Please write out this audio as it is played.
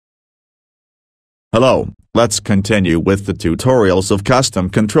Hello, let's continue with the tutorials of custom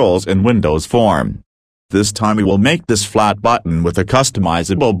controls in Windows Form. This time we will make this flat button with a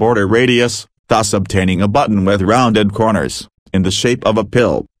customizable border radius, thus obtaining a button with rounded corners, in the shape of a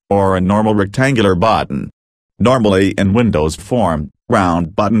pill, or a normal rectangular button. Normally in Windows Form,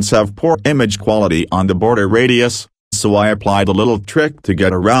 round buttons have poor image quality on the border radius, so I applied a little trick to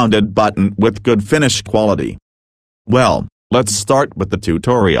get a rounded button with good finish quality. Well, let's start with the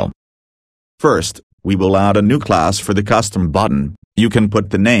tutorial. First, we will add a new class for the custom button. You can put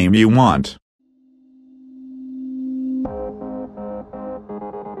the name you want.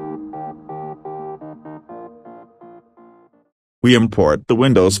 We import the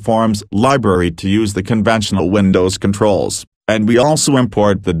Windows Forms library to use the conventional Windows controls, and we also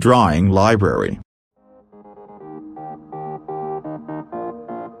import the drawing library.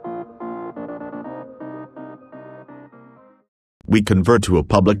 We convert to a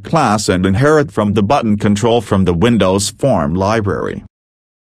public class and inherit from the button control from the Windows Form library.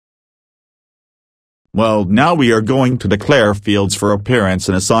 Well, now we are going to declare fields for appearance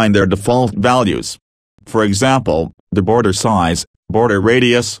and assign their default values. For example, the border size, border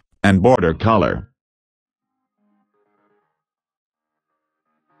radius, and border color.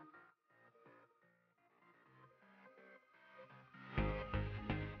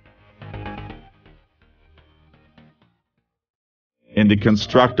 In the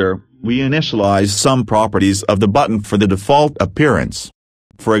constructor, we initialize some properties of the button for the default appearance.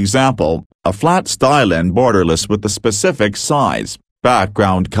 For example, a flat style and borderless with the specific size,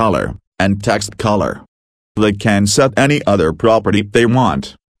 background color, and text color. They can set any other property they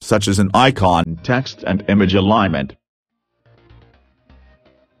want, such as an icon, text, and image alignment.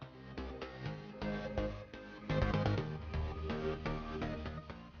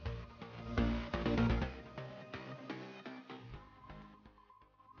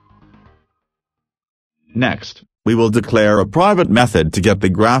 Next, we will declare a private method to get the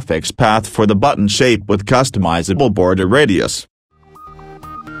graphics path for the button shape with customizable border radius.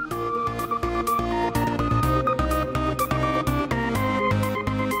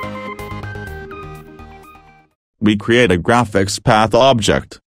 We create a graphics path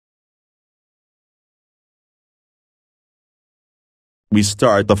object. We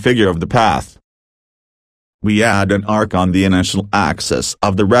start the figure of the path. We add an arc on the initial axis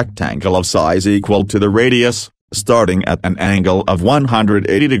of the rectangle of size equal to the radius, starting at an angle of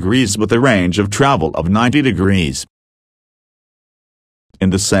 180 degrees with a range of travel of 90 degrees. In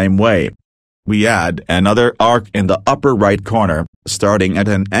the same way, we add another arc in the upper right corner, starting at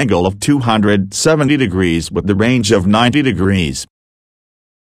an angle of 270 degrees with the range of 90 degrees.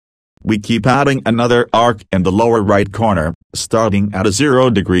 We keep adding another arc in the lower right corner, starting at a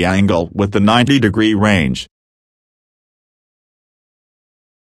 0-degree angle with the 90-degree range.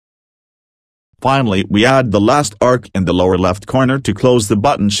 Finally, we add the last arc in the lower left corner to close the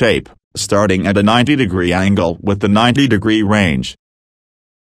button shape, starting at a 90-degree angle with the 90-degree range.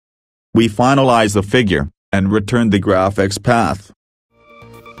 We finalize the figure, and return the graphics path.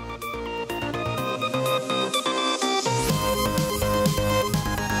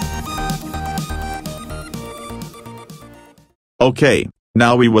 OK,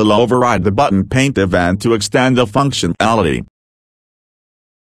 now we will override the button paint event to extend the functionality.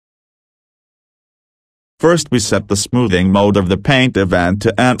 First we set the smoothing mode of the paint event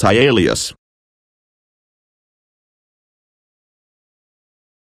to anti-alias.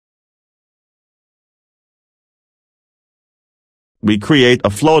 We create a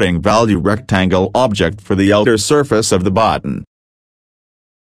floating value rectangle object for the outer surface of the button.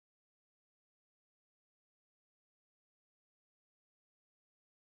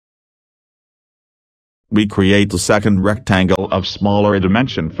 We create a second rectangle of smaller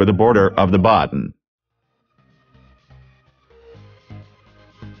dimension for the border of the button.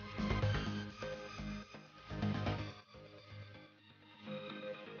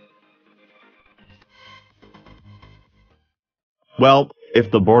 Well, if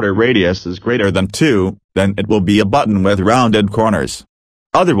the border radius is greater than 2, then it will be a button with rounded corners.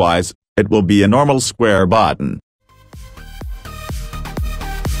 Otherwise, it will be a normal square button.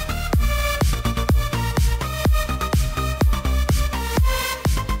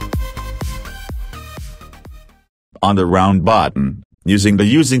 On the round button, using the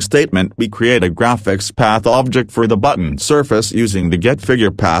using statement, we create a graphics path object for the button surface using the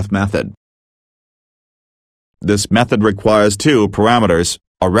getFigurePath method. This method requires two parameters,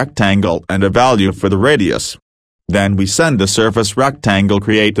 a rectangle and a value for the radius. Then we send the surface rectangle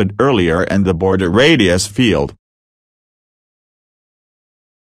created earlier in the border radius field.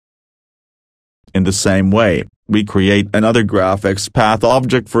 In the same way, we create another graphics path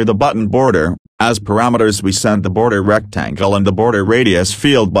object for the button border, As parameters we set the border rectangle and the border radius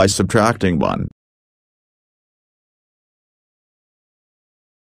field by subtracting 1.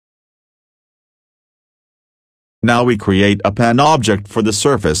 Now we create a pen object for the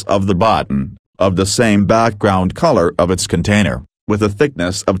surface of the button, of the same background color of its container, with a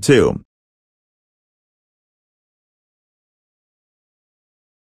thickness of 2.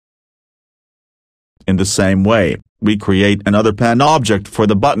 In the same way, we create another pen object for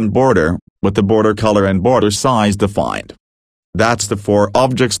the button border, with the border color and border size defined. That's the 4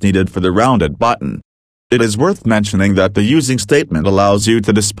 objects needed for the rounded button. It is worth mentioning that the using statement allows you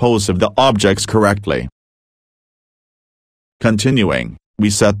to dispose of the objects correctly. Continuing,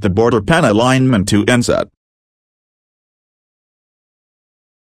 we set the border pen alignment to inset.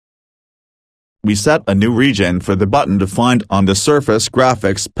 We set a new region for the button defined on the surface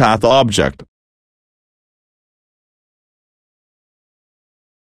graphics path object.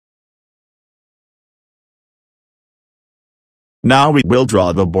 Now we will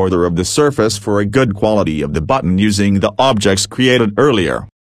draw the border of the surface for a good quality of the button using the objects created earlier.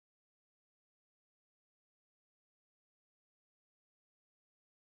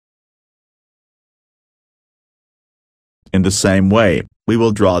 In the same way, we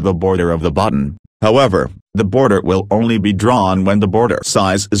will draw the border of the button. However, the border will only be drawn when the border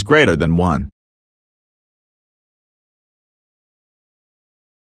size is greater than 1.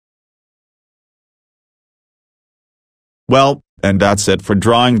 Well, and that's it for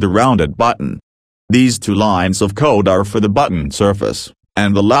drawing the rounded button. These 2 lines of code are for the button surface,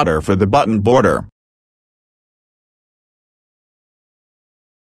 and the latter for the button border.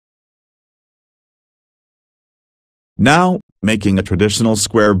 Now, making a traditional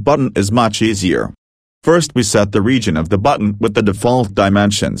square button is much easier. First we set the region of the button with the default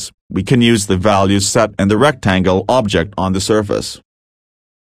dimensions. We can use the values set in the rectangle object on the surface.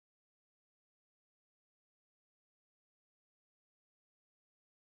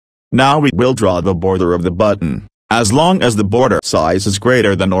 Now we will draw the border of the button, as long as the border size is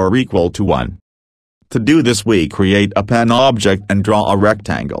greater than or equal to 1. To do this we create a pen object and draw a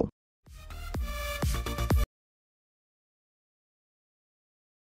rectangle.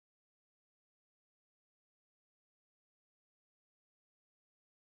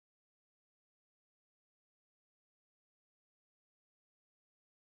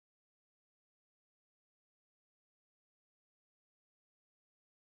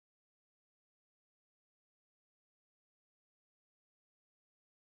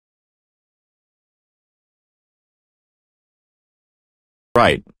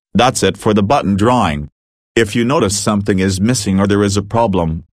 Right, that's it for the button drawing. If you notice something is missing or there is a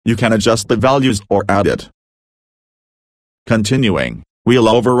problem, you can adjust the values or add it. Continuing, we'll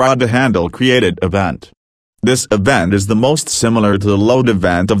override the handle created event. This event is the most similar to the load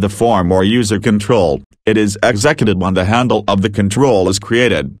event of the form or user control. It is executed when the handle of the control is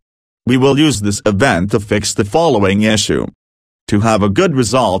created. We will use this event to fix the following issue. To have a good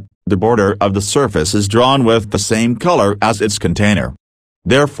result, the border of the surface is drawn with the same color as its container.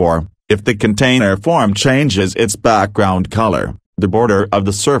 Therefore, if the container form changes its background color, the border of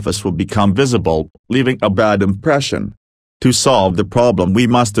the surface will become visible, leaving a bad impression. To solve the problem we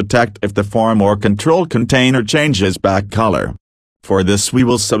must detect if the form or control container changes back color. For this we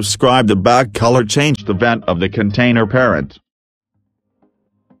will subscribe the back color changed event of the container parent.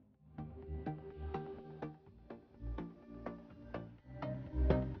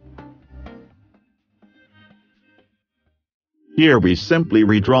 Here we simply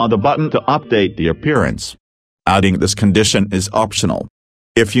redraw the button to update the appearance. Adding this condition is optional.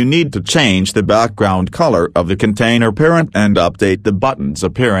 If you need to change the background color of the container parent and update the button's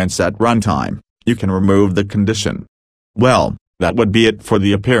appearance at runtime, you can remove the condition. Well, that would be it for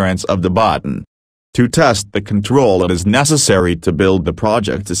the appearance of the button. To test the control it is necessary to build the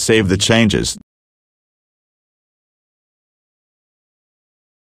project to save the changes.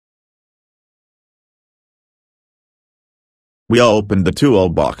 We open the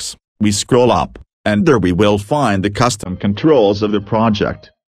Toolbox, we scroll up, and there we will find the custom controls of the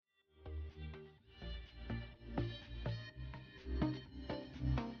project.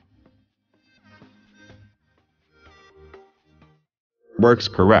 Works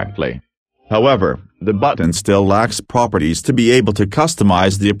correctly. However, the button still lacks properties to be able to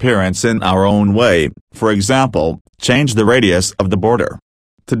customize the appearance in our own way, for example, change the radius of the border.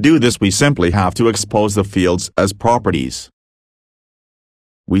 To do this we simply have to expose the fields as properties.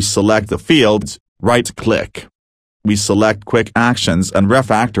 We select the fields, right-click. We select Quick Actions and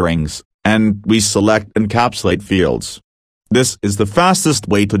Refactorings, and we select Encapsulate Fields. This is the fastest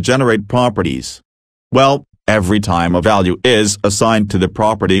way to generate properties. Well, Every time a value is assigned to the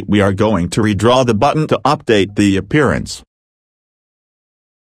property, we are going to redraw the button to update the appearance.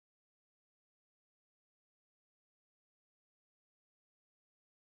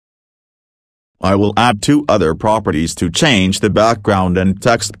 I will add 2 other properties to change the background and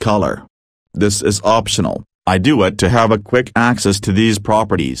text color. This is optional. I do it to have a quick access to these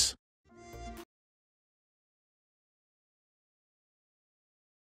properties.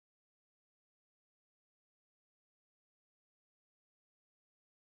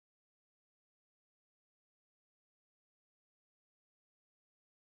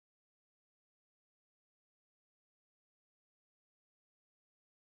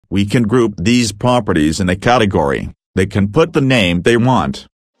 We can group these properties in a category. They can put the name they want.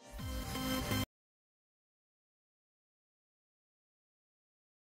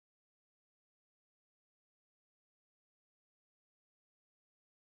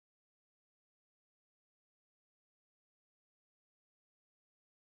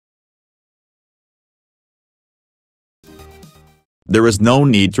 There is no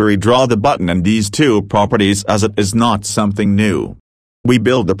need to redraw the button in these 2 properties as it is not something new. We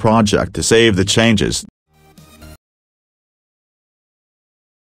build the project to save the changes.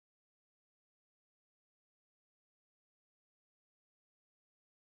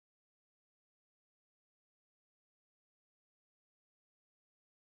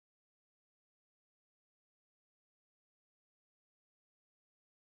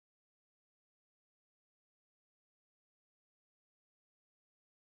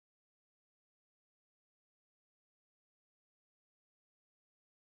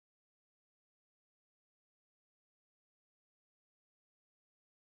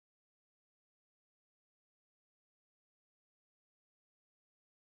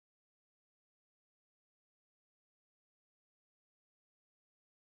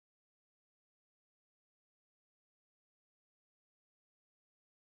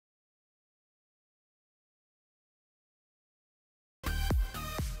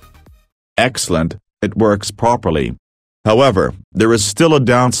 Excellent, it works properly. However, there is still a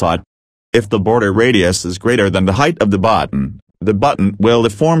downside. If the border radius is greater than the height of the button will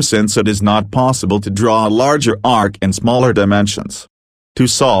deform since it is not possible to draw a larger arc in smaller dimensions. To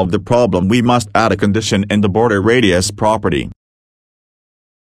solve the problem, we must add a condition in the border radius property.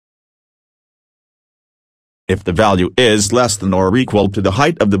 If the value is less than or equal to the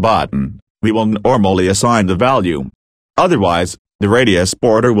height of the button, we will normally assign the value. Otherwise, the radius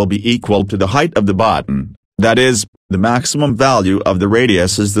border will be equal to the height of the button, that is, the maximum value of the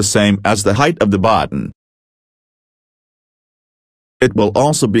radius is the same as the height of the button. It will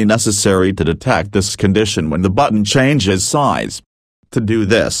also be necessary to detect this condition when the button changes size. To do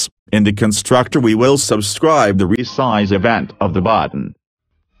this, in the constructor we will subscribe the resize event of the button.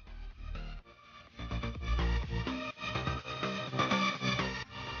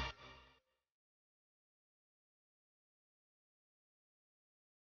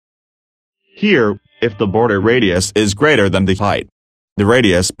 Here, if the border radius is greater than the height, the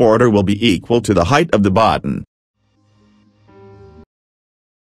radius border will be equal to the height of the button.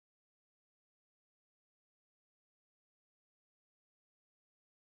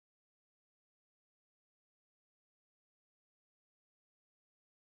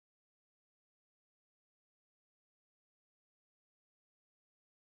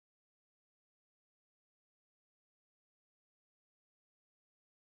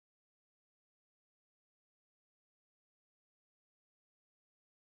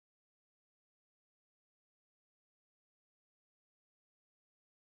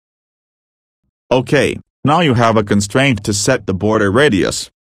 Okay, now you have a constraint to set the border radius.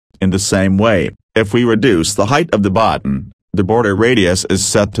 In the same way, if we reduce the height of the button, the border radius is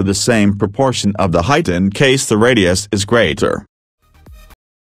set to the same proportion of the height in case the radius is greater.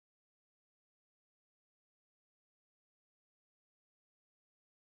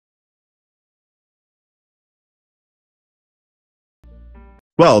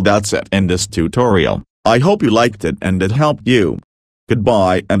 Well, that's it in this tutorial. I hope you liked it and it helped you.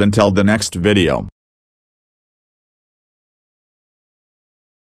 Goodbye and until the next video.